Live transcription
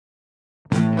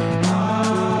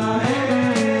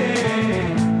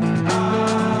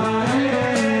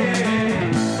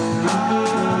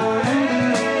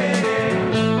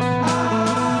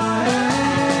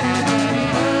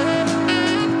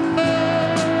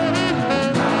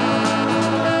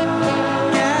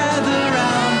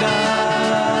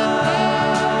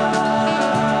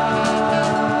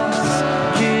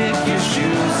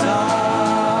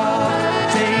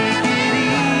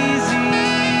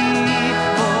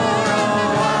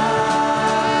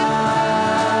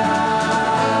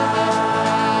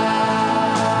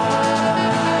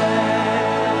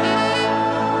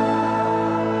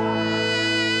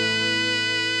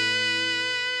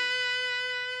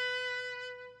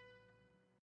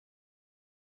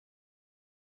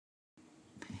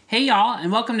Hey y'all,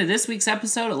 and welcome to this week's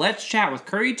episode of Let's Chat with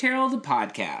Curry Terrell, the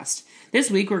podcast. This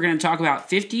week we're going to talk about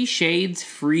 50 Shades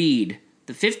Freed,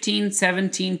 the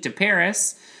 1517 to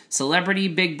Paris, Celebrity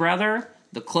Big Brother,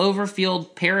 the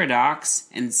Cloverfield Paradox,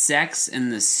 and Sex in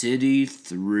the City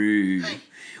 3.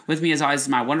 With me as always is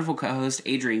my wonderful co-host,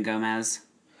 Adrian Gomez.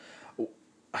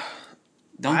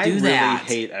 Don't do that. I really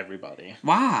hate everybody.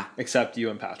 Why? Except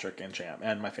you and Patrick and Champ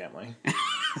and my family.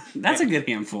 That's a good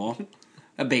handful.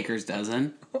 A baker's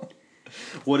dozen.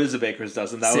 What is a baker's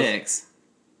dozen? 6.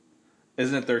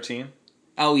 Isn't it 13?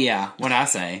 Oh, yeah. What'd I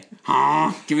say?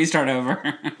 Huh? Can we start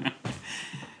over?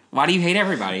 Why do you hate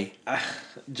everybody?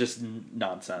 Just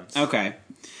nonsense. Okay.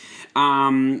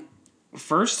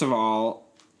 First of all,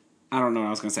 I don't know what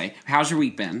I was going to say. How's your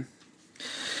week been?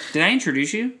 Did I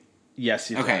introduce you?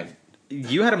 Yes, you Okay. did.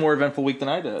 You had a more eventful week than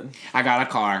I did. I got a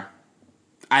car.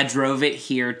 I drove it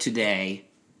here today.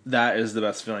 That is the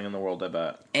best feeling in the world, I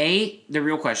bet. The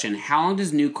real question, how long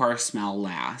does new car smell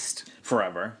last?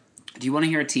 Forever. Do you want to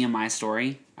hear a TMI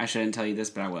story? I shouldn't tell you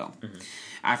this, but I will. Mm-hmm.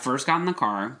 I first got in the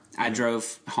car. I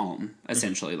drove home,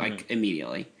 essentially,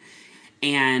 immediately.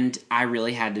 And I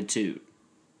really had to toot.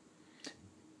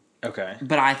 Okay.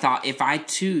 But I thought, if I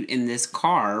toot in this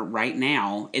car right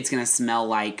now, it's going to smell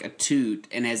like a toot.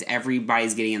 And as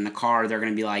everybody's getting in the car, they're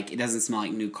going to be like, it doesn't smell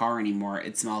like new car anymore.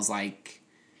 It smells like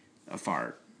a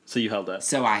fart. So you held it.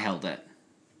 So I held it.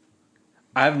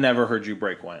 I've never heard you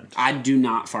break wind. I do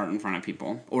not fart in front of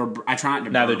people. Or I try not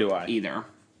to Neither burp do I. either.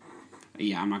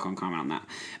 Yeah, I'm not going to comment on that.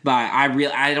 But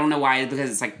I don't know why,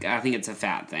 because it's like, I think it's a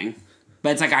fat thing. But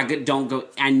it's like,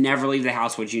 I never leave the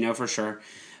house, which you know for sure,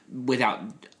 without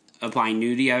applying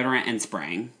new deodorant and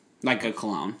spraying, like a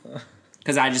cologne.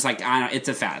 Because it's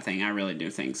a fat thing. I really do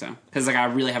think so. Because I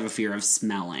really have a fear of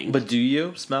smelling. But do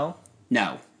you smell?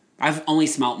 No. I've only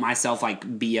smelt myself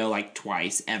BO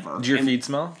twice ever. Do your feet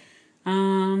smell? I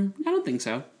don't think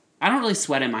so. I don't really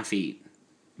sweat at my feet.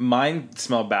 Mine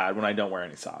smell bad when I don't wear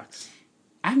any socks.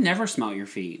 I've never smelled your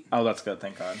feet. Oh, that's good.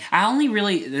 Thank God.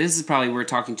 This is probably, we're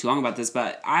talking too long about this,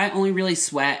 but I only really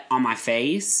sweat on my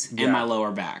face and my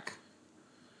lower back.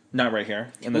 Not right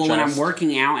here in the chest. When I'm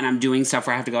working out and I'm doing stuff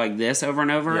where I have to go like this over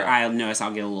and over, yeah. I notice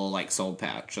I'll get a little soul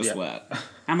patch of sweat.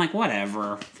 I'm like,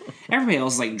 whatever. Everybody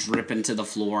else is dripping to the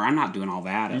floor. I'm not doing all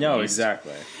that. No, least.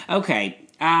 Exactly. Okay.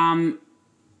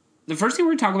 The first thing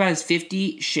we're going to talk about is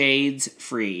 50 Shades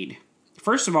Freed.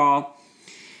 First of all,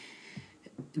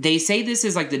 they say this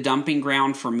is the dumping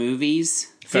ground for movies.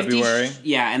 February.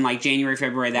 And January,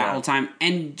 February, that whole time.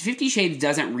 And 50 Shades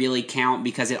doesn't really count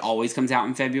because it always comes out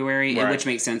in February, right. Which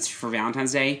makes sense for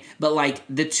Valentine's Day. But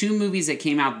the two movies that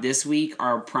came out this week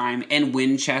are Prime and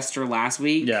Winchester last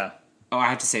week. Yeah. Oh, I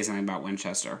have to say something about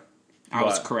Winchester. I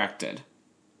was corrected.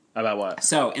 About what?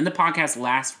 So, in the podcast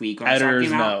last week, when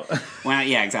Editor's I was talking about...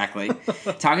 yeah, exactly.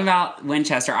 Talking about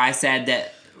Winchester, I said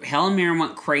that Helen Mirren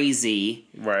went crazy,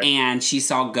 right. And she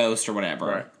saw ghosts or whatever.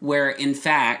 Right. Where, in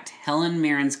fact, Helen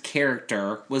Mirren's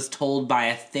character was told by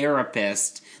a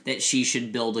therapist that she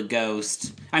should build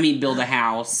a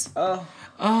house.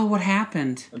 Oh, what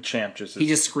happened? Champ He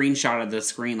just screenshotted the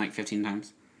screen 15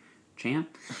 times.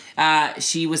 Champ?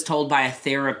 She was told by a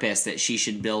therapist that she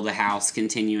should build a house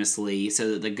continuously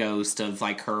so that the ghost of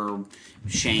her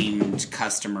shamed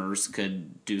customers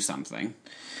could do something.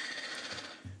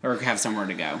 Or have somewhere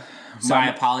to go. So I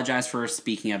apologize for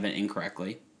speaking of it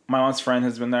incorrectly. My mom's friend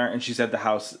has been there, and she said the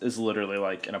house is literally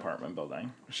like an apartment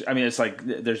building.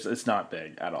 It's not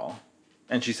big at all.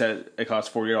 And she said it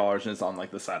costs $40 and it's on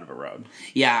the side of a road.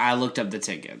 Yeah, I looked up the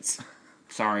tickets.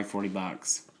 Sorry,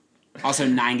 $40. Also,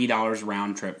 $90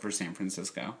 round trip for San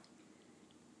Francisco.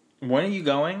 When are you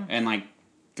going? In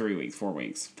 3 weeks, 4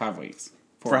 weeks, 5 weeks.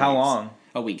 For how long?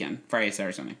 A weekend. Friday,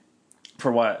 Saturday, Sunday.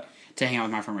 For what? To hang out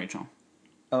with my friend Rachel.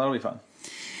 Oh, that'll be fun.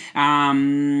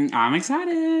 I'm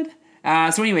excited.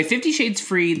 So anyway, 50 Shades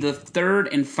Freed, the third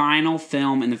and final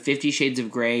film in the 50 Shades of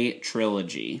Grey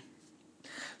trilogy.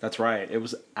 That's right. It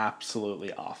was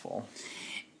absolutely awful.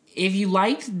 If you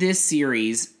liked this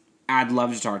series, I'd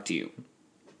love to talk to you.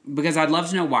 Because I'd love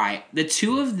to know why. The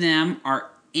two of them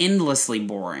are endlessly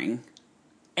boring.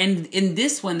 And in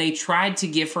this one, they tried to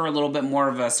give her a little bit more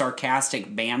of a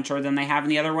sarcastic banter than they have in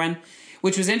the other one.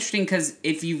 Which was interesting because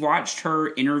if you've watched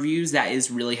her interviews, that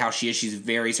is really how she is. She's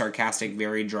very sarcastic,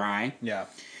 very dry. Yeah.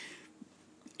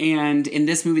 And in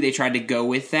this movie, they tried to go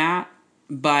with that.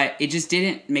 But it just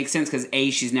didn't make sense because A,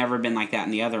 she's never been like that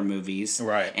in the other movies.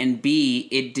 Right. And B,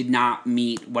 it did not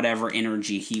meet whatever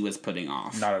energy he was putting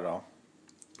off. Not at all.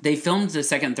 They filmed the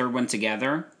second and third one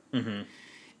together. Mm-hmm.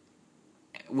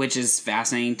 Which is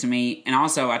fascinating to me. And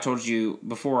also, I told you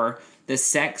before, the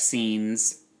sex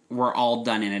scenes were all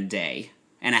done in a day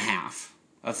and a half.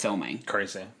 of filming.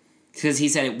 Crazy. Because he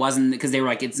said it wasn't, because they were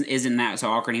like, isn't that so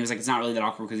awkward? And he was like, it's not really that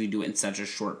awkward because you do it in such a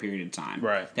short period of time.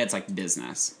 Right. That's like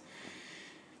business.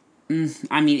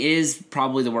 I mean, it is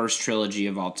probably the worst trilogy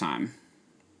of all time.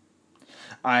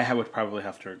 I would probably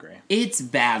have to agree. It's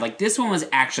bad. Like, this one was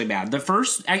actually bad. The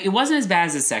first, it wasn't as bad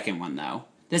as the second one, though.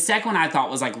 The second one I thought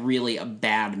was like really a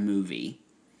bad movie.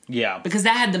 Yeah. Because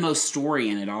that had the most story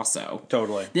in it also.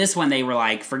 Totally. This one, they were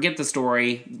like, forget the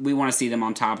story. We want to see them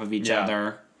on top of each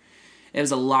other. It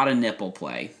was a lot of nipple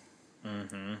play.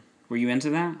 Mm-hmm. Were you into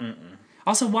that? Mm-mm.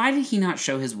 Also, why did he not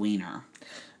show his wiener?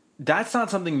 That's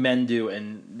not something men do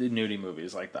in the nudie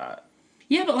movies like that.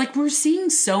 Yeah, but like we're seeing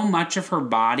so much of her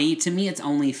body. To me, it's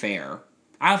only fair.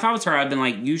 If I was her, I'd been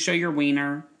like, you show your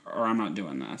wiener, or I'm not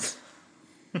doing this.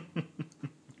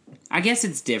 I guess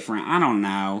it's different. I don't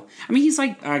know. I mean, he's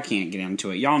like, I can't get into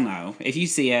it. Y'all know. If you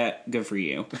see it, good for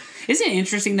you. Isn't it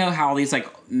interesting, though, how all these like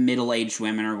middle-aged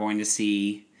women are going to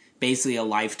see basically a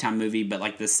Lifetime movie, but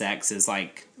like the sex is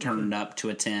like turned up to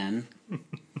a 10?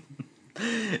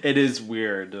 It is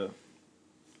weird.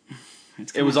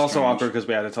 It was also awkward because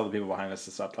we had to tell the people behind us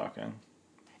to stop talking.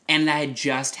 And that had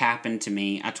just happened to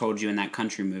me, I told you, in that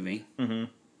country movie. Mm-hmm.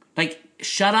 Like,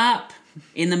 shut up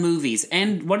in the movies.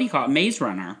 And what do you call it? Maze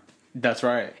Runner. That's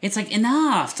right. It's like,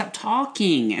 enough. Stop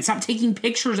talking. And stop taking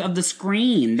pictures of the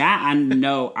screen. That I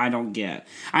know I don't get.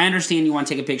 I understand you want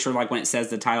to take a picture like when it says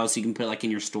the title so you can put it like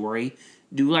in your story.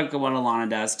 Do like what Alana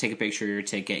does. Take a picture of your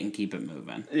ticket and keep it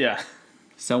moving. Yeah.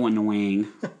 So annoying.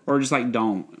 Or just like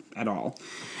don't at all.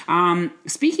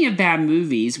 Speaking of bad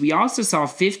movies, we also saw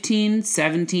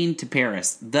 1517 to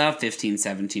Paris. The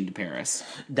 1517 to Paris.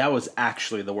 That was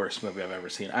actually the worst movie I've ever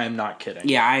seen. I am not kidding.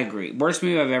 Yeah, I agree. Worst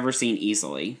movie I've ever seen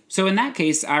easily. So in that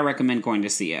case, I recommend going to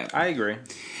see it. I agree.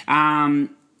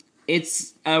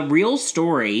 It's a real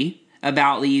story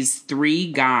about these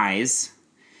three guys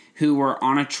who were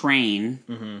on a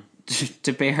train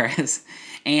to Paris.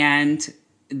 And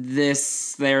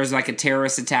there's like a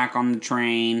terrorist attack on the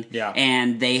train,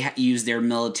 and they use their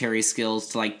military skills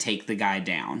to like take the guy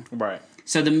down. Right.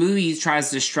 So the movie tries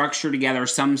to structure together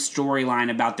some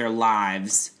storyline about their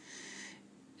lives,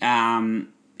 in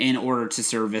order to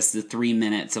service the 3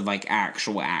 minutes of like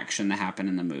actual action that happened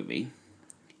in the movie,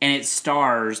 and it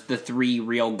stars the three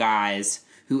real guys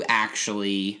who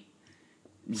actually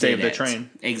saved the train.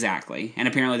 Exactly. And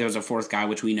apparently there was a fourth guy,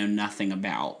 which we know nothing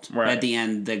about. Right. At the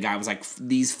end, the guy was like,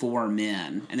 these four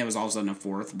men. And there was all of a sudden a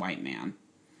fourth white man.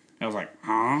 I was like,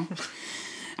 huh?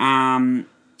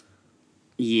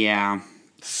 Yeah.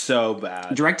 So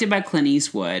bad. Directed by Clint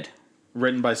Eastwood.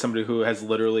 Written by somebody who has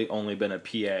literally only been a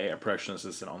PA, a production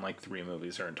assistant, on like 3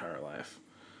 movies her entire life.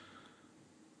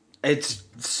 It's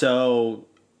so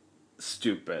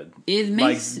stupid. It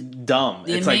makes like dumb.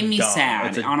 It it's made like me dumb.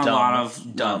 sad on a lot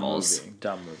of levels.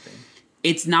 Dumb movie.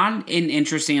 It's not an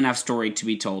interesting enough story to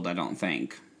be told, I don't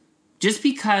think. Just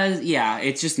because,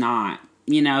 it's just not.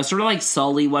 You know, sort of like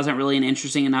Sully wasn't really an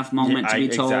interesting enough moment to be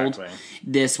told. Exactly.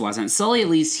 This wasn't. Sully, at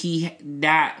least,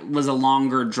 that was a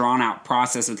longer, drawn-out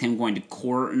process with him going to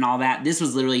court and all that. This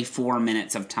was literally 4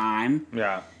 minutes of time.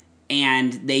 Yeah.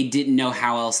 And they didn't know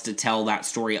how else to tell that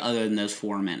story other than those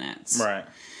 4 minutes. Right.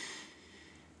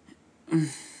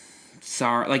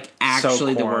 Sorry, like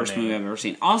actually the worst movie I've ever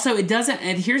seen. Also, it doesn't,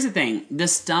 and here's the thing, the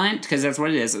stunt, because that's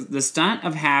what it is, the stunt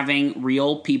of having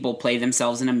real people play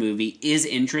themselves in a movie is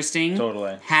interesting.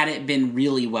 Totally. Had it been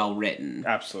really well written.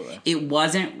 Absolutely. It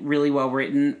wasn't really well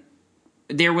written.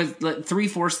 There was like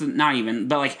 3/4, not even,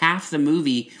 but like half the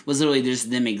movie was literally just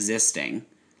them existing.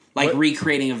 Like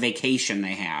recreating a vacation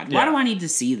they had. Why do I need to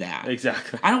see that?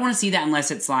 Exactly. I don't want to see that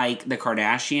unless it's like the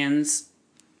Kardashians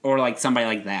or like somebody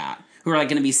like that, who are like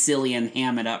going to be silly and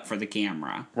ham it up for the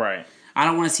camera. Right. I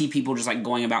don't want to see people just like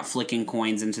going about flicking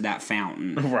coins into that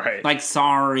fountain. Right. Like,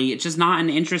 sorry, it's just not an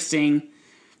interesting,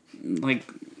 like,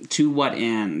 to what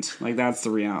end? Like, that's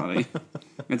the reality.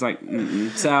 It's like,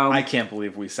 so. I can't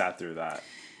believe we sat through that.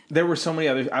 There were so many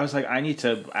other. I was like, I need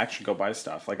to actually go buy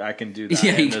stuff. Like, I can do that.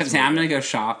 Yeah, you kept saying, I'm going to go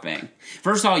shopping.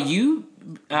 First of all,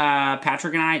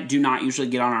 Patrick and I do not usually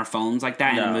get on our phones like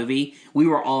that in a movie. We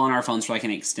were all on our phones for like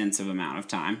an extensive amount of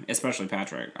time, especially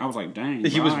Patrick. I was like, dang.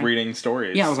 He was reading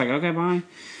stories. Yeah, I was like, okay, bye.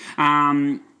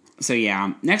 So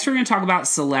yeah, next we're going to talk about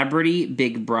Celebrity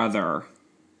Big Brother.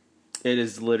 It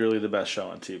is literally the best show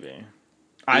on TV.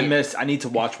 I need to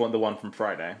watch the one from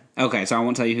Friday. Okay, so I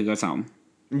won't tell you who goes home.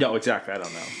 No, exactly. I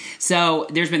don't know. So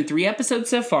there's been 3 episodes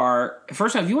so far.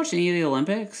 First off, have you watched any of the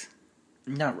Olympics?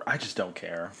 No, I just don't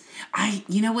care.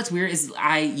 You know what's weird is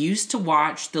I used to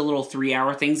watch the little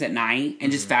 3-hour things at night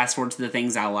and just fast forward to the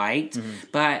things I liked,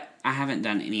 but I haven't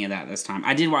done any of that this time.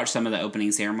 I did watch some of the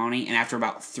opening ceremony, and after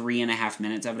about 3.5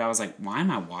 minutes of it, I was like, why am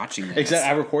I watching this? Exactly.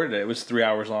 I recorded it. It was 3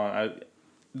 hours long. I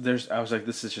was like,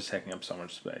 this is just taking up so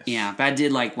much space. Yeah, but I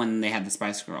did like when they had the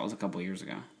Spice Girls a couple years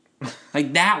ago.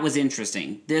 Like, that was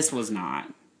interesting. This was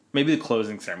not. Maybe the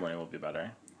closing ceremony will be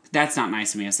better. That's not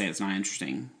nice of me to say it's not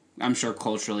interesting. I'm sure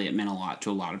culturally it meant a lot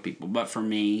to a lot of people, but for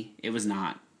me, it was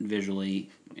not visually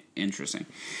interesting.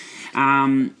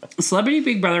 Celebrity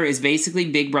Big Brother is basically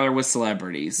Big Brother with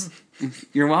celebrities.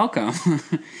 You're welcome.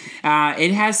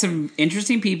 It has some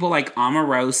interesting people like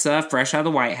Omarosa, fresh out of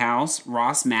the White House,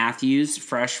 Ross Matthews,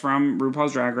 fresh from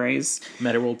RuPaul's Drag Race,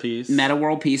 Meta World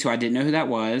Peace, who I didn't know who that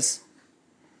was.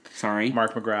 Sorry.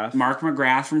 Mark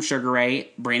McGrath from Sugar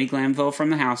Ray, Brandi Glanville from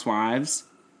The Housewives,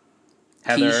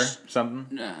 Heather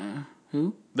something.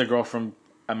 Who? The girl from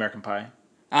American Pie.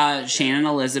 Shannon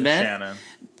Elizabeth.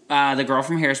 The girl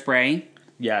from Hairspray.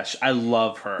 Yeah, I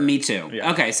love her. Me too.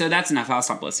 Yeah. Okay, so that's enough. I'll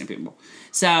stop listing people.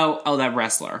 So, that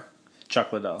wrestler.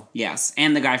 Chuck Liddell. Yes,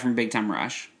 and the guy from Big Time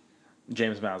Rush.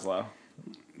 James Maslow.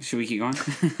 Should we keep going?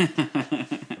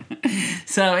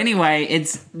 So anyway,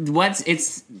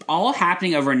 it's all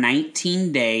happening over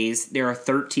 19 days. There are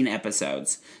 13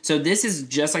 episodes. So this is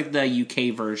just like the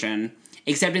UK version,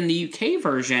 except in the UK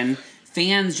version,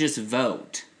 fans just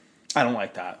vote. I don't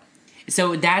like that.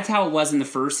 So that's how it was in the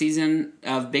first season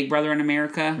of Big Brother in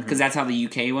America, because that's how the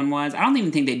UK one was. I don't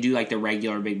even think they do like the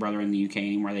regular Big Brother in the UK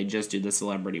anymore. They just do the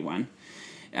celebrity one.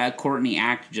 Courtney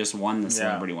Act just won the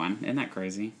celebrity one. Isn't that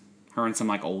crazy? Her and some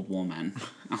like old woman.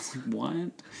 I was like,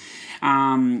 what?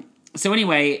 So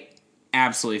anyway,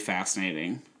 absolutely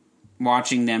fascinating.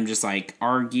 Watching them just like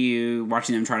argue,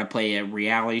 watching them try to play a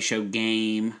reality show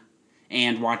game,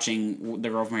 and watching the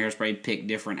girl from Hairspray pick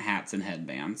different hats and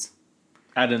headbands.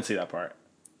 I didn't see that part.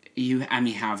 How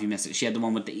have you missed it? She had the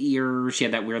one with the ears. She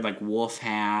had that weird like wolf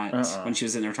hat when she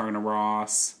was in there talking to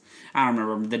Ross. I don't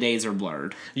remember. The days are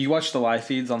blurred. You watch the live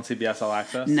feeds on CBS All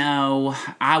Access? No,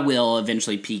 I will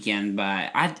eventually peek in,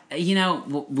 but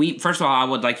first of all, I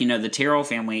would the Terrell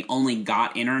family only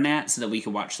got internet so that we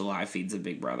could watch the live feeds of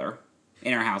Big Brother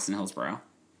in our house in Hillsboro.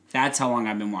 That's how long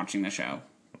I've been watching the show.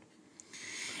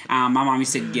 My mom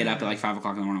used to get up at 5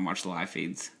 o'clock in the morning and watch the live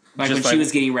feeds. When she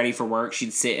was getting ready for work,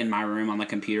 she'd sit in my room on the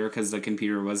computer because the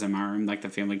computer was in my room, like the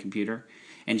family computer,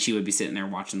 and she would be sitting there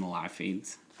watching the live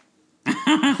feeds. Oh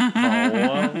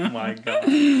my god,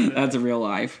 that's a real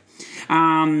life.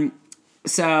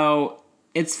 So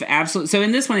it's absolute. So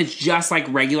in this one, it's just like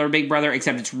regular Big Brother,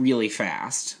 except it's really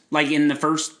fast. Like in the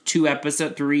first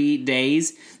 3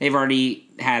 days, they've already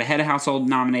had a head of household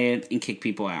nominated and kicked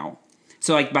people out.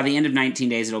 So by the end of 19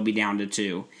 days, it'll be down to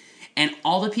 2. And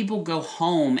all the people go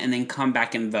home and then come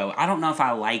back and vote. I don't know if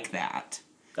I like that.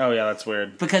 Oh, yeah, that's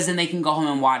weird. Because then they can go home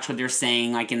and watch what they're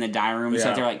saying, in the diary room. Yeah.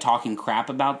 So they're, talking crap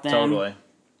about them. Totally.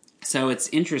 So it's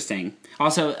interesting.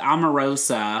 Also,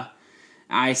 Omarosa,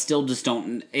 I still just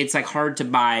don't... It's, hard to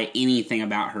buy anything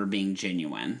about her being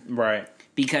genuine. Right.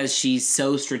 Because she's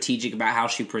so strategic about how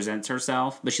she presents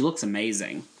herself. But she looks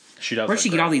amazing. She does. Where'd she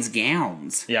get all these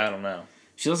gowns? Yeah, I don't know.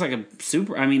 She looks like a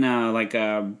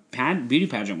beauty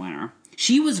pageant winner.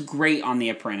 She was great on The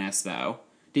Apprentice, though.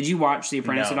 Did you watch The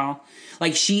Apprentice at all?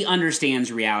 She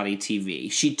understands reality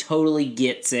TV. She totally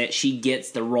gets it. She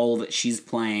gets the role that she's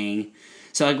playing.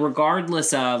 So,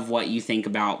 regardless of what you think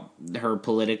about her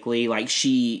politically,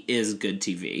 she is good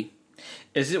TV.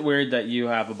 Is it weird that you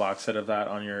have a box set of that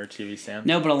on your TV stand?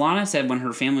 No, but Alana said when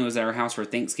her family was at her house for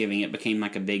Thanksgiving, it became a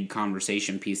big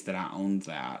conversation piece that I owned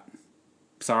that.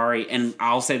 Sorry, and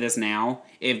I'll say this now.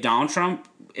 If Donald Trump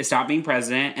stopped being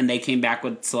president and they came back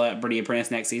with Celebrity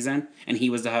Apprentice next season and he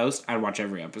was the host, I'd watch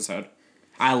every episode.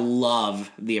 I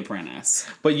love The Apprentice.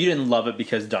 But you didn't love it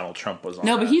because Donald Trump was on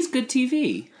No, but he's good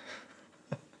TV.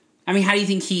 How do you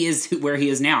think he is where he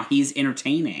is now? He's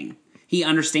entertaining. He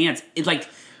understands. It's But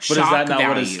is that not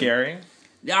what is scary?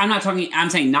 I'm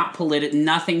saying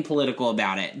nothing political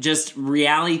about it. Just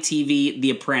reality TV, The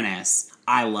Apprentice,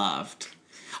 I loved.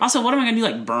 Also, what am I going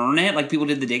to do? Burn it? People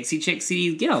did the Dixie Chick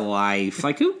CDs? Get a life.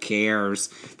 Who cares?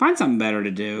 Find something better to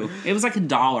do. It was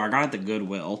 $1. I got it at the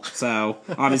Goodwill. So,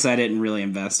 obviously, I didn't really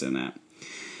invest in it.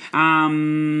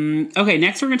 Okay,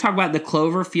 next we're going to talk about the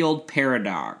Cloverfield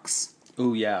Paradox.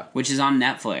 Ooh, yeah. Which is on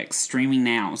Netflix, streaming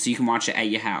now, so you can watch it at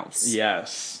your house.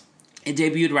 Yes. It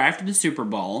debuted right after the Super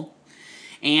Bowl,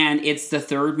 and it's the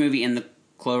 3rd movie in the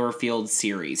Cloverfield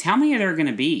series. How many are there going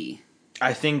to be?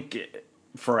 I think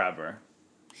forever.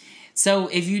 So,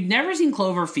 if you've never seen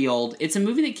Cloverfield, it's a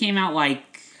movie that came out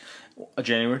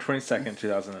January 22nd,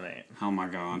 2008. Oh my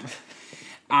god.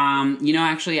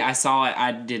 Actually, I saw it.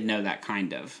 I did know that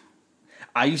kind of.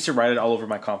 I used to write it all over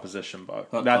my composition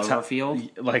book. What, That's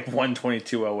Cloverfield? how, like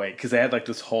 12208, because they had like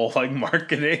this whole like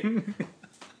marketing,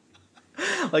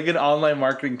 like an online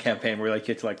marketing campaign where like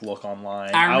you had to like look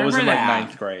online. I was in like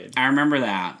ninth grade. I remember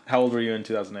that. How old were you in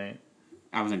 2008?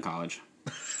 I was in college.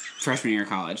 Freshman year of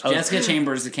college. Jessica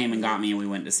Chambers came and got me and we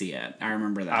went to see it. I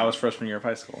remember that. I was freshman year of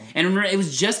high school. And remember, it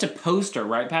was just a poster,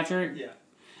 right, Patrick? Yeah.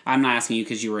 I'm not asking you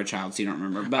because you were a child, so you don't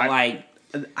remember. But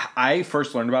I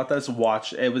first learned about this.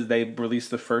 They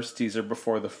released the first teaser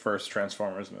before the first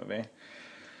Transformers movie,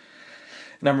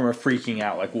 and I remember freaking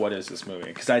out. Like, what is this movie?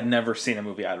 Because I'd never seen a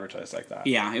movie advertised like that.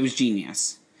 Yeah, it was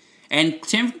genius. And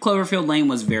 10 Cloverfield Lane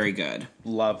was very good.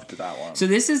 Loved that one. So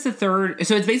this is the third.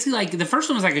 So it's basically like the first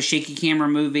one was like a shaky camera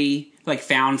movie, like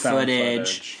found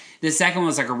footage. The second one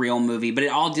was like a real movie, but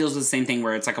it all deals with the same thing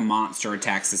where it's like a monster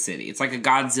attacks the city. It's like a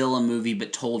Godzilla movie,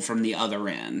 but told from the other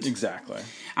end. Exactly.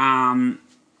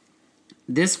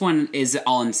 This one is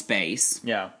all in space.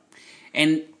 Yeah.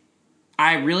 And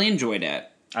I really enjoyed it.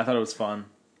 I thought it was fun.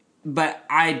 But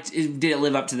did it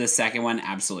live up to the second one?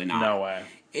 Absolutely not. No way.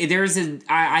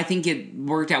 I think it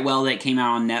worked out well that it came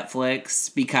out on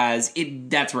Netflix because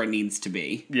that's where it needs to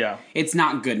be. Yeah. It's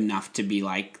not good enough to be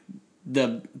like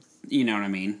you know what I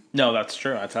mean? No, that's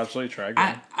true. That's absolutely true.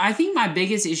 I think my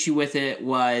biggest issue with it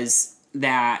was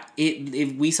that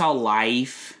if we saw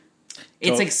Life,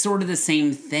 it's like sort of the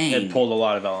same thing. It pulled a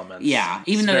lot of elements. Yeah,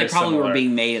 even though they probably were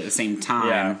being made at the same time.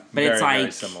 Yeah, but it's like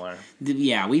very similar.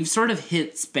 Yeah, we've sort of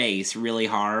hit space really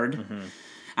hard.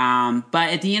 Mm-hmm.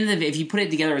 But at the end of it, if you put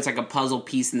it together, it's like a puzzle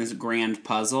piece in this grand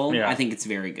puzzle. Yeah. I think it's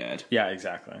very good. Yeah,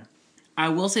 exactly. I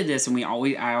will say this, and I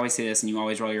always say this, and you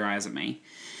always roll your eyes at me.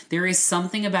 There is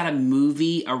something about a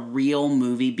real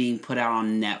movie being put out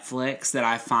on Netflix that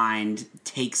I find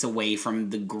takes away from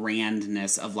the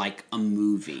grandness of like a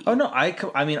movie. Oh no,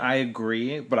 I mean I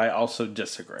agree, but I also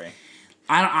disagree.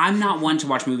 I'm not one to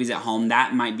watch movies at home.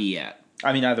 That might be it.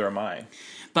 I mean, neither am I.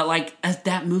 But like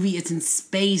that movie, it's in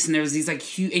space, and there's these like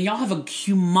and y'all have a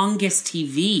humongous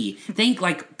TV. Think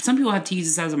like some people have TVs the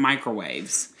size of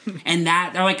microwaves, and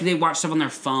they watch stuff on their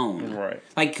phone. Right.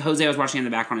 Like Jose was watching in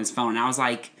the back on his phone, and I was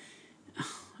like,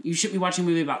 you should be watching a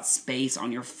movie about space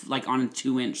on your on a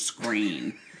 2-inch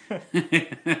screen.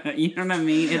 You know what I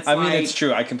mean? It's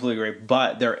true. I completely agree.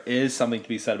 But there is something to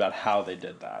be said about how they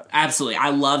did that. Absolutely.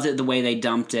 I loved it the way they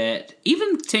dumped it.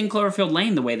 Even 10 Cloverfield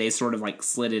Lane, the way they sort of like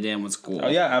slid it in was cool. Oh,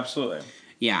 yeah, absolutely.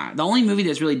 Yeah. The only movie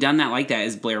that's really done that like that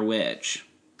is Blair Witch.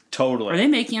 Totally. Are they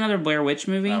making another Blair Witch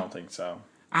movie? I don't think so.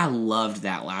 I loved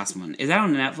that last one. Is that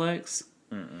on Netflix?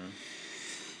 Mm-mm.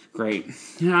 Great.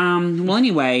 Well,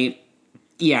 anyway,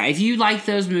 yeah, if you like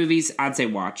those movies, I'd say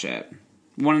watch it.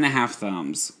 1.5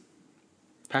 thumbs.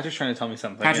 Patrick's trying to tell me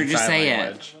something. Patrick, just say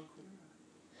it.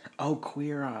 Oh,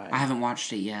 Queer Eye. I haven't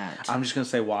watched it yet. I'm just going to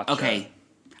say watch it. Okay.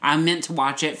 I meant to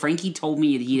watch it. Frankie told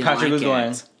me he didn't Patrick like it. Patrick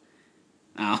was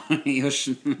going. Oh,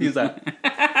 he's that.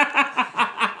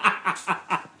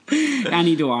 I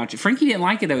need to watch it. Frankie didn't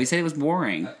like it, though. He said it was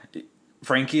boring.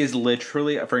 Frankie is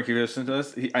literally... Frankie listens to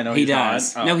this? I know he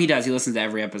does. No, he does. He listens to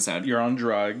every episode. You're on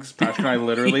drugs. Patrick and I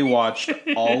literally watched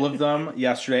all of them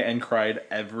yesterday and cried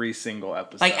every single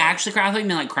episode. Like, actually cry? I thought you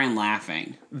meant, like, crying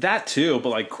laughing. That, too, but,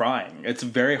 like, crying. It's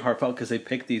very heartfelt because they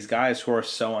pick these guys who are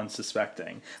so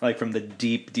unsuspecting. Like, from the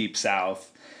deep, deep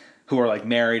South, who are, like,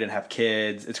 married and have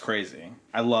kids. It's crazy.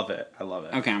 I love it. I love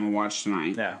it. Okay, I'm going to watch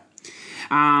tonight. Yeah.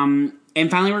 And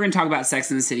finally, we're going to talk about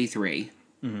Sex and the City 3.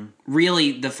 Mm-hmm.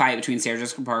 Really, the fight between Sarah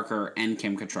Jessica Parker and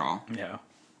Kim Cattrall. Yeah.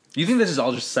 You think this is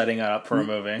all just setting up for a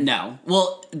movie? No.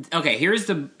 Well, okay, here's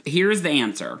the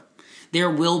answer.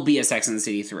 There will be a Sex and the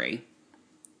City 3.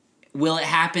 Will it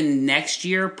happen next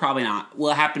year? Probably not. Will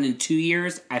it happen in 2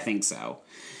 years? I think so.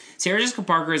 Sarah Jessica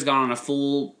Parker has gone on a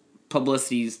full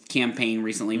publicity campaign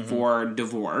recently for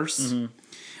divorce,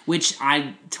 which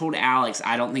I told Alex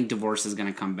I don't think divorce is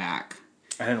going to come back.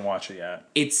 I didn't watch it yet.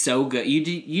 It's so good. You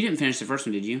didn't finish the first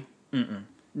one, did you? Mm-mm.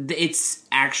 It's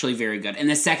actually very good. And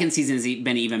the second season has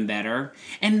been even better.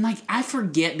 And, like, I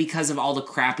forget because of all the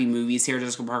crappy movies Sarah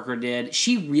Jessica Parker did,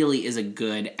 she really is a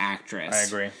good actress. I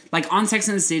agree. Like, on Sex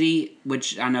and the City,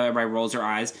 which I know everybody rolls their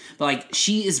eyes, but, like,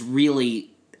 she is really...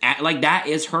 Like, that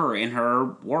is her in her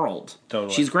world.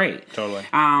 Totally. She's great. Totally.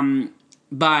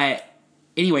 But...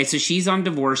 Anyway, so she's on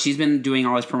divorce. She's been doing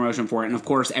all this promotion for it. And, of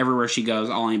course, everywhere she goes,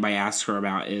 all anybody asks her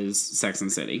about is Sex and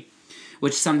the City.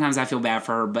 Which sometimes I feel bad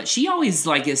for her. But she always,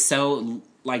 like, is so,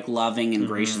 like, loving and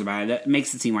gracious about it. It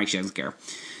makes it seem like she doesn't care.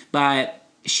 But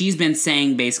she's been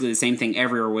saying basically the same thing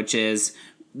everywhere, which is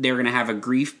they're going to have a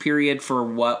grief period for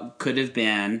what could have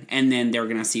been, and then they're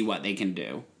going to see what they can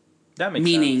do. That makes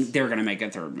Meaning sense. they're going to make a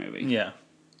third movie. Yeah.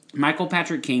 Michael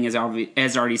Patrick King has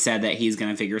already said that he's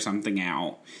going to figure something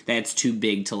out, that it's too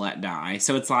big to let die.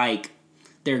 So it's like,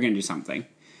 they're going to do something.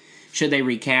 Should they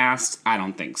recast? I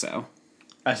don't think so.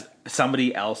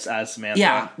 Somebody else as Samantha?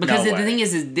 Yeah, because No the way. thing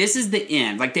is this is the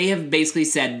end. Like, they have basically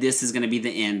said this is going to be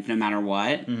the end no matter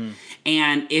what. Mm-hmm.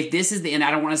 And if this is the end, I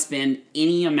don't want to spend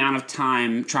any amount of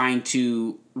time trying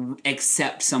to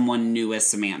accept someone new as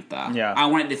Samantha. Yeah. I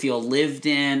want it to feel lived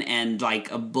in and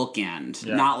like a bookend,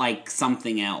 Yeah. not like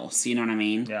something else. You know what I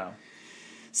mean? Yeah.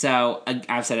 So,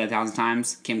 I've said it 1,000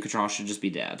 times, Kim Cattrall should just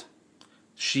be dead.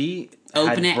 She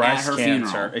Open had it at breast her cancer.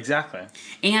 funeral. Exactly.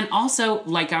 And also,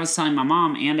 like I was telling my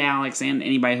mom and Alex and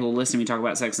anybody who will listen to me talk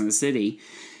about Sex and the City,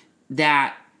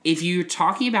 that if you're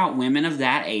talking about women of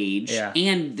that age, Yeah.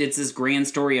 and it's this grand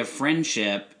story of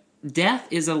friendship, death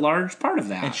is a large part of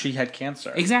that. And she had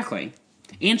cancer. Exactly.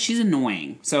 And she's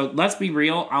annoying. So let's be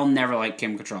real, I'll never like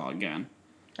Kim Cattrall again.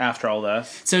 After all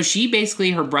this. So she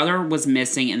basically, her brother was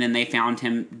missing, and then they found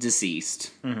him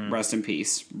deceased. Mm-hmm. Rest in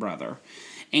peace, brother.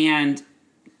 And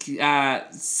Sarah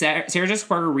Jessica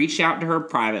Parker reached out to her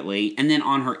privately, and then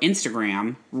on her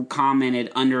Instagram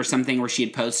commented under something where she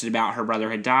had posted about her brother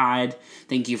had died.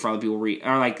 Thank you for all the people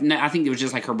or like, no, I think it was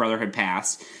just like her brother had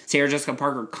passed. Sarah Jessica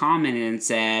Parker commented and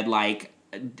said like,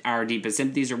 our deepest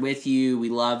sympathies are with you, we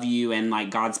love you, and like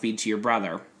Godspeed to your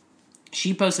brother.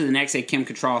 She posted the next day Kim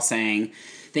Cattrall saying,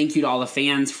 thank you to all the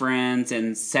fans, friends,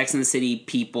 and Sex and the City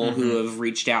people who have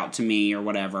reached out to me or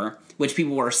whatever, which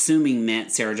people were assuming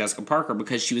meant Sarah Jessica Parker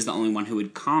because she was the only one who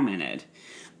had commented.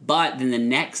 But then the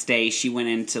next day she went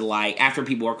into like, after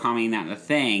people were commenting that in the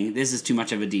thing, this is too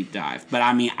much of a deep dive. But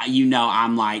I mean, you know,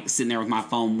 I'm like sitting there with my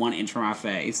phone 1 inch from my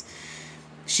face.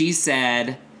 She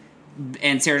said,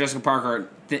 and Sarah Jessica Parker,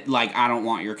 like, I don't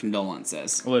want your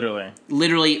condolences.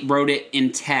 Literally wrote it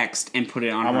in text and put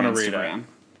it on her Instagram. Read it.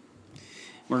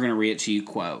 We're going to read it to you,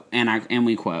 quote. And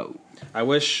we quote. I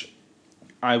wish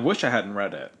I hadn't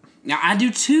read it. Now, I do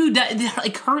too. That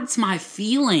like hurts my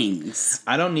feelings.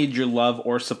 I don't need your love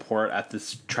or support at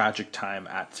this tragic time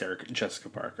at Sarah Jessica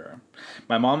Parker.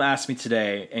 My mom asked me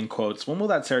today, in quotes, when will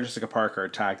that Sarah Jessica Parker,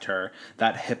 tagged her,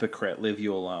 that hypocrite, leave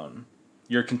you alone?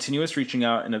 Your continuous reaching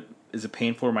out is a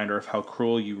painful reminder of how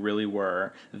cruel you really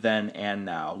were then and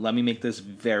now. Let me make this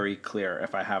very clear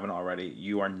if I haven't already.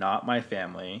 You are not my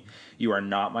family. You are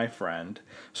not my friend.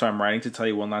 So I'm writing to tell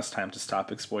you one last time to stop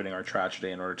exploiting our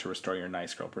tragedy in order to restore your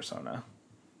nice girl persona.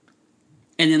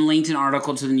 And then linked an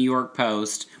article to the New York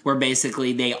Post where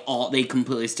basically they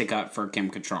completely stick up for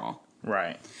Kim Cattrall.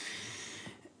 Right.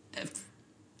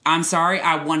 I'm sorry,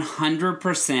 I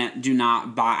 100% do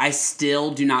not buy... I still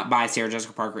do not buy Sarah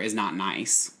Jessica Parker is not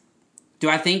nice. Do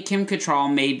I think Kim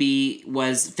Cattrall maybe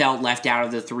felt left out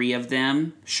of the three of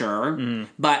them? Sure. Mm-hmm.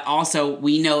 But also,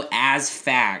 we know as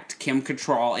fact, Kim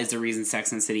Cattrall is the reason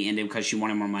Sex and the City ended because she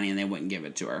wanted more money and they wouldn't give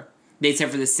it to her. They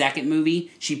said for the second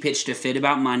movie, she pitched a fit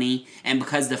about money, and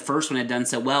because the first one had done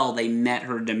so well, they met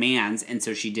her demands, and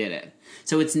so she did it.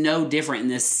 So it's no different in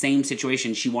this same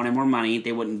situation. She wanted more money.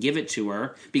 They wouldn't give it to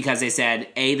her because they said,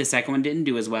 A, the second one didn't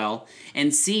do as well,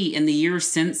 and C, in the years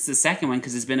since the second one,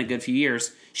 because it's been a good few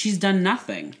years, she's done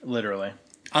nothing. Literally.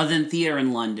 Other than theater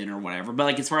in London or whatever. But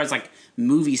like as far as like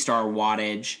movie star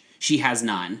wattage, she has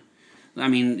none. I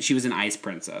mean, she was an Ice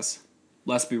Princess.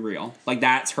 Let's be real. Like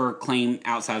that's her claim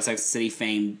outside of Sex and the City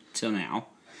fame till now.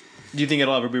 Do you think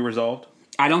it'll ever be resolved?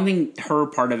 I don't think her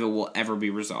part of it will ever be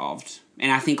resolved.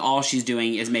 And I think all she's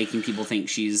doing is making people think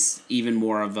she's even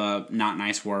more of a not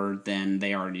nice word than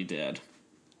they already did.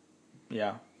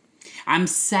 Yeah. I'm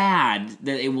sad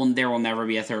that there will never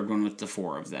be a third one with the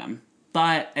four of them.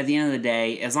 But at the end of the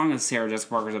day, as long as Sarah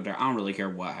Jessica Parker's up there, I don't really care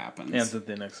what happens. And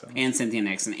Cynthia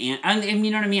Nixon. And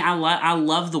you know what I mean? I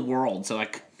love the world, so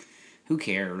like, who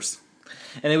cares?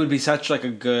 And it would be such like a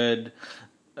good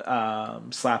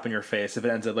slap in your face if it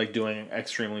ends up like doing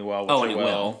extremely well. Which it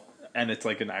will. And it's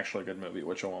like an actually good movie,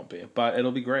 which it won't be. But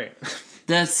it'll be great.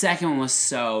 The second one was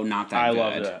so not that good. I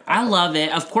loved it. I love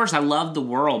it. Of course, I love the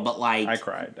world, but like... I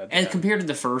cried. As compared to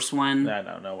the first one...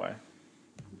 No way.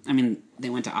 I mean, they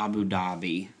went to Abu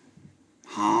Dhabi.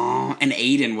 Huh? And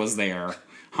Aiden was there.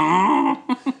 Huh?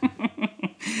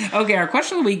 Okay, our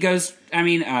question of the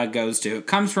week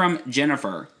comes from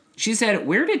Jennifer. She said,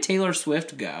 where did Taylor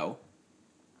Swift go?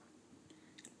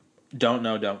 Don't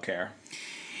know, don't care.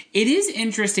 It is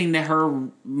interesting that her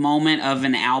moment of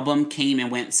an album came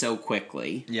and went so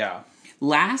quickly. Yeah.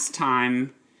 Last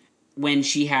time, when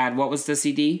she had, what was the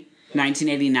CD?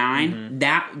 1989?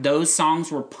 Mm-hmm. Those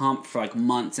songs were pumped for like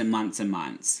months and months and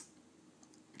months.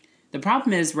 The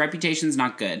problem is Reputation's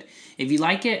not good. If you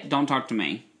like it, don't talk to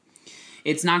me.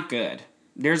 It's not good.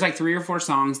 There's like 3 or 4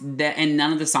 songs and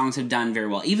none of the songs have done very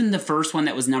well. Even the first one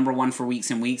that was number 1 for weeks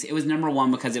and weeks, it was number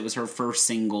 1 because it was her first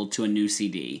single to a new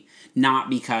CD, not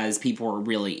because people were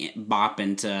really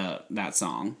bopping to that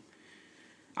song.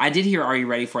 I did hear Are You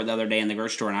Ready For It the other day in the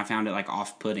grocery store, and I found it like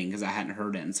off-putting because I hadn't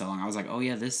heard it in so long. I was like, oh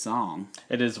yeah, this song.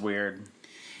 It is weird.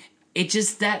 It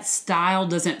just, that style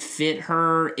doesn't fit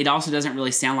her. It also doesn't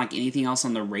really sound like anything else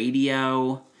on the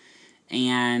radio.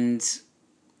 And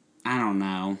I don't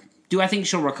know. Do I think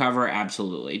she'll recover?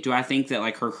 Absolutely. Do I think that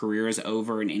like her career is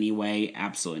over in any way?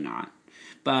 Absolutely not.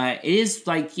 But it is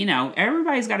like,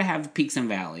 everybody's got to have peaks and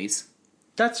valleys.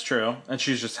 That's true. And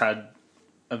she's just had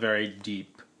a very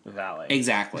deep valley.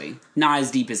 Exactly. Not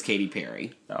as deep as Katy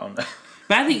Perry. Oh, no.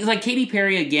 But I think like Katy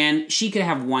Perry, again, she could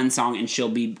have one song and she'll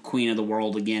be queen of the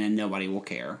world again and nobody will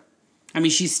care. I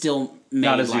mean, she's still made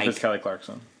not as deep as Kelly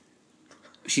Clarkson.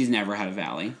 She's never had a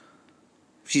valley.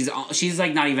 She's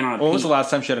like not even on a peak. When was the last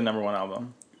time she had a number 1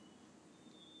 album?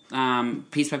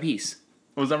 Piece by Piece.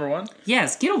 Was number 1?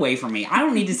 Yes, get away from me. I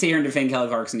don't need to sit here and defend Kelly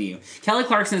Clarkson to you. Kelly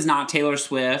Clarkson is not Taylor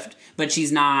Swift, but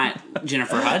she's not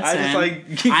Jennifer Hudson.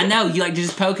 I know, you like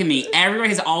just poking me. Everybody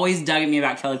has always dug at me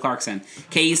about Kelly Clarkson.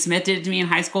 Katie Smith did it to me in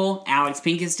high school, Alex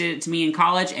Pincus did it to me in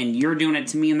college, and you're doing it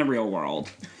to me in the real world.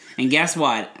 And guess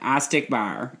what? I stick by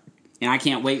her. And I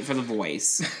can't wait for The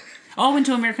Voice. Oh, I went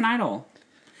to American Idol.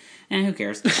 Who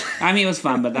cares? I mean, it was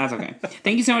fun, but that's okay.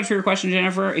 Thank you so much for your question,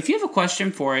 Jennifer. If you have a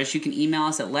question for us, you can email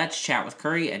us at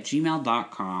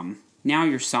letschatwithcurry@gmail.com. Now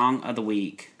your song of the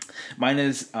week. Mine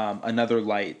is Another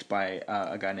Light by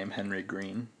a guy named Henry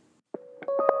Green.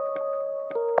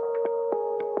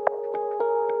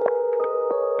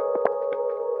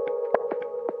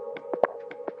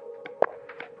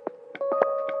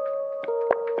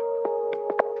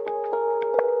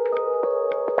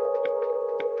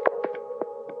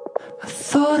 I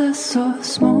thought I saw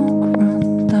smoke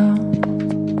run down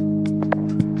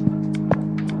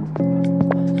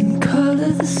and color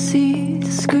the sea,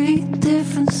 discreet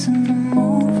difference in the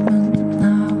movement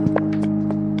now.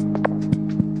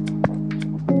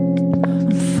 I'm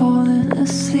falling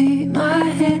asleep, my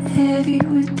head heavy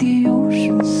with the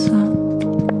ocean sound,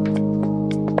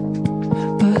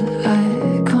 but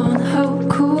I can't help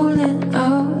calling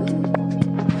out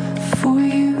for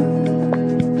you.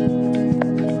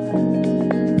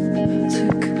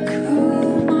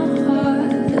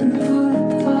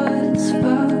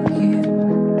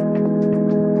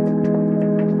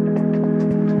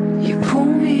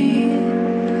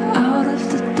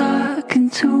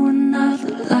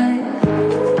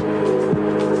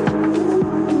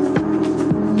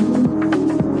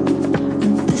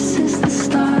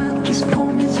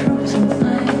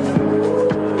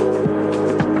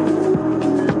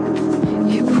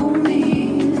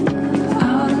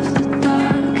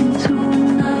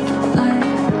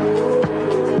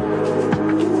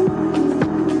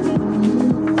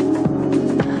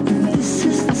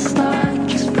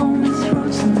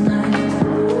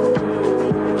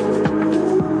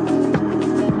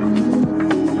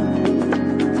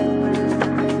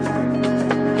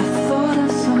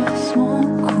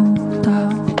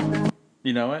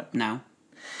 You know it? No.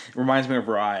 It reminds me of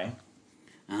Rye.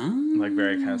 Oh. Like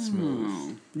very kind of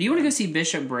smooth. Do you want to go see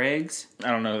Bishop Briggs?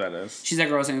 I don't know who that is. She's that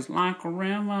girl who sings like a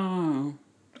river. I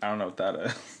don't know what that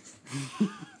is.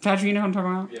 Patrick, you know what I'm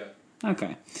talking about? Yeah.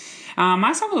 Okay.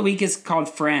 My song of the week is called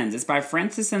Friends. It's by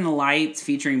Francis and the Lights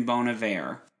featuring Bon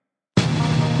Iver.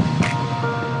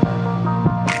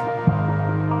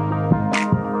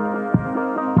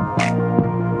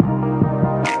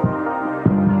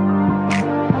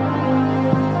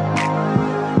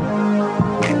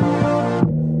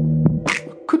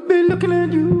 Could be looking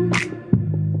at you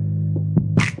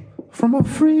from a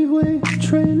freeway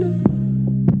trailer.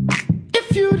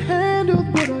 If you'd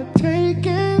handled what I'd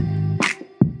taken,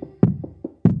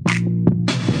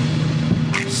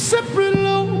 separate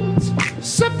loads,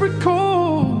 separate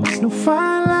calls, no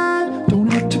fine line, don't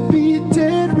have to be a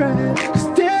dead rat, 'cause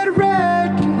dead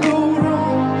rat can go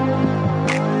wrong.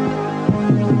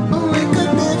 Oh, we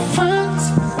could be friends.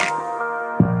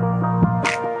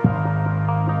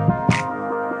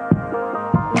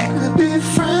 We could be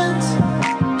friends.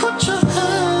 Put your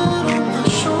head on my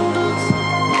shoulders.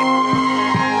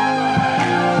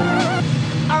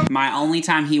 My only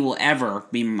time he will ever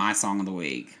be my song of the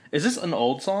week. Is this an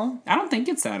old song? I don't think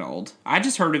it's that old. I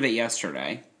just heard of it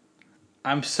yesterday.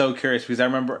 I'm so curious because I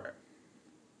remember.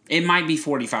 It might be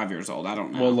 45 years old. I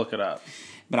don't know. We'll look it up.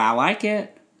 But I like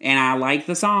it. And I like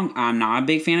the song. I'm not a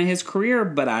big fan of his career,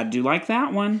 but I do like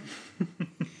that one.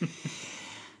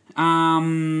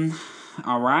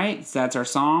 All right, so that's our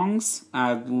songs.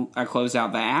 I closed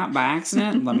out the app by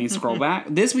accident. Let me scroll back.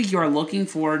 This week you are looking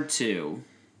forward to.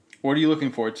 What are you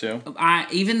looking forward to?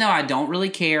 Even though I don't really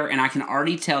care, and I can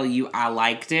already tell you I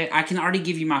liked it, I can already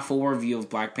give you my full review of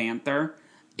Black Panther.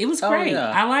 It was great. Yeah.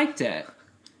 I liked it.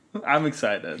 I'm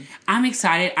excited.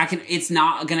 It's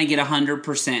not going to get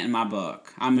 100% in my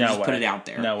book. I'm going to just put it out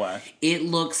there. No way. It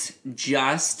looks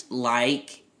just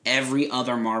like every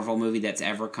other Marvel movie that's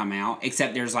ever come out,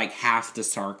 except there's like half the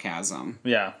sarcasm.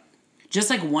 Yeah. Just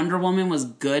like Wonder Woman was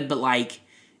good, but like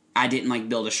I didn't like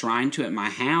build a shrine to it in my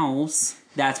house.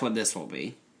 That's what this will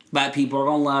be. But people are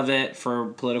going to love it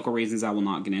for political reasons I will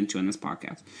not get into in this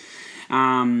podcast.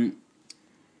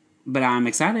 But I'm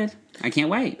excited. I can't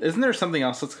wait. Isn't there something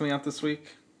else that's coming out this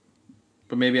week?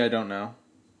 But maybe I don't know.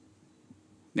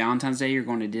 Valentine's Day, you're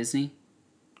going to Disney?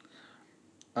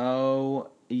 Oh,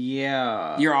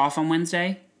 yeah. You're off on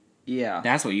Wednesday? Yeah.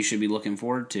 That's what you should be looking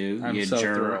forward to. I'm you so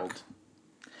jerk. thrilled.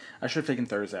 I should have taken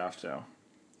Thursday off, too.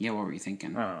 Yeah, what were you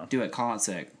thinking? I don't know. Do it. Call it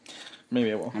sick.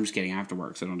 Maybe I will. I'm just kidding. I have to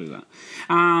work, so don't do that.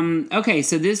 Okay,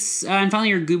 so this... and finally,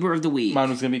 your goober of the week. Mine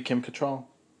was going to be Kim Cattrall.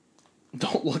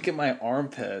 Don't look at my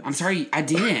armpits. I'm sorry, I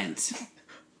didn't.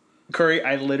 Curry,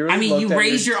 I literally you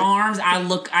raise your arms.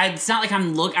 It's not like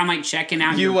I'm like checking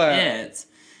out your pits.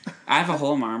 I have a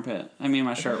hole in my armpit. I mean, in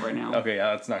my shirt right now. Okay,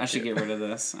 yeah, that's not I should get rid of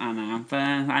this. I know, but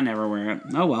I never wear it.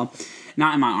 Oh well.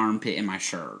 Not in my armpit, in my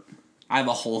shirt. I have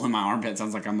a hole in my armpit.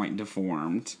 Sounds like I'm like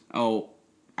deformed. Oh,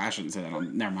 I shouldn't say that.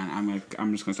 Never mind.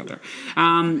 I'm just gonna stop there.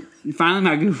 Finally,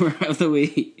 my goober of the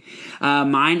week.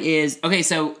 Mine is okay.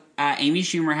 So Amy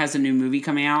Schumer has a new movie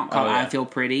coming out called I Feel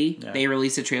Pretty. Yeah. They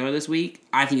released a trailer this week.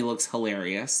 I think it looks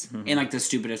hilarious in like the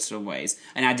stupidest of ways.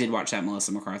 And I did watch that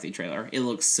Melissa McCarthy trailer. It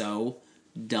looks so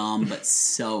dumb but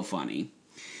so funny.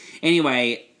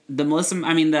 Anyway, the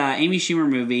Amy Schumer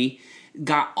movie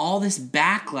got all this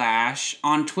backlash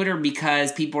on Twitter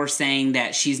because people are saying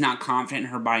that she's not confident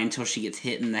in her body until she gets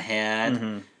hit in the head.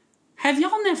 Mm-hmm. Have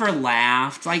y'all never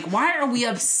laughed? Like, why are we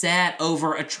upset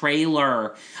over a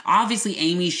trailer? Obviously,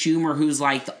 Amy Schumer, who's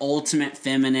like the ultimate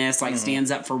feminist, like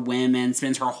stands up for women,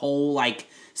 spends her whole like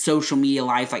social media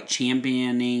life like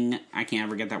championing. I can't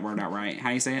ever get that word out right. How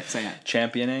do you say it? Say it.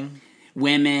 Championing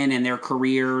women and their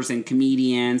careers and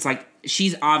comedians. Like,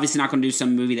 she's obviously not going to do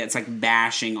some movie that's like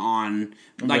bashing on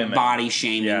like women. Body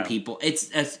shaming people.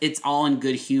 It's all in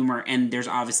good humor, and there's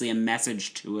obviously a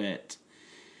message to it.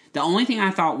 The only thing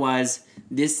I thought was,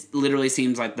 this literally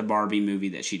seems like the Barbie movie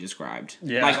that she described.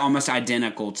 Yeah. Like, almost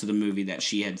identical to the movie that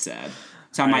she had said.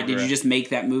 So I'm like, did you just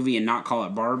make that movie and not call it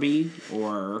Barbie?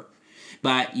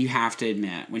 But you have to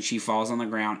admit, when she falls on the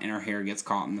ground and her hair gets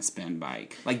caught in the spin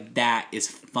bike, like, that is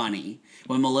funny.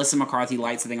 When Melissa McCarthy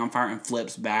lights the thing on fire and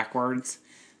flips backwards,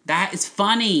 that is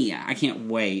funny. I can't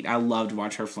wait. I love to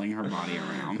watch her fling her body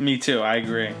around. Me too. I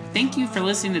agree. Thank you for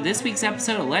listening to this week's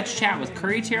episode of Let's Chat with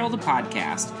Curry Terrell, the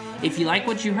podcast. If you like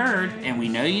what you heard, and we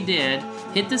know you did,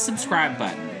 hit the subscribe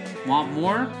button. Want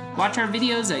more? Watch our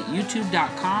videos at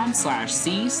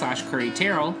youtube.com/c/Curry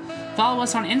Terrell. Follow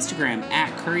us on Instagram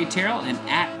at Curry Terrell and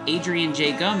at Adrian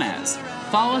J. Gomez.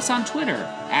 Follow us on Twitter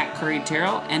at Curry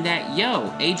Terrell and at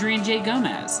Adrian J.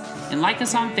 Gomez. And like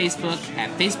us on Facebook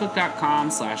at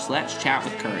facebook.com/Let's Chat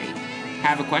with Curry.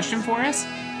 Have a question for us?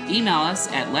 Email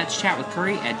us at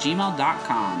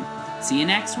letschatwithcurry@gmail.com. See you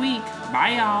next week.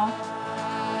 Bye, y'all.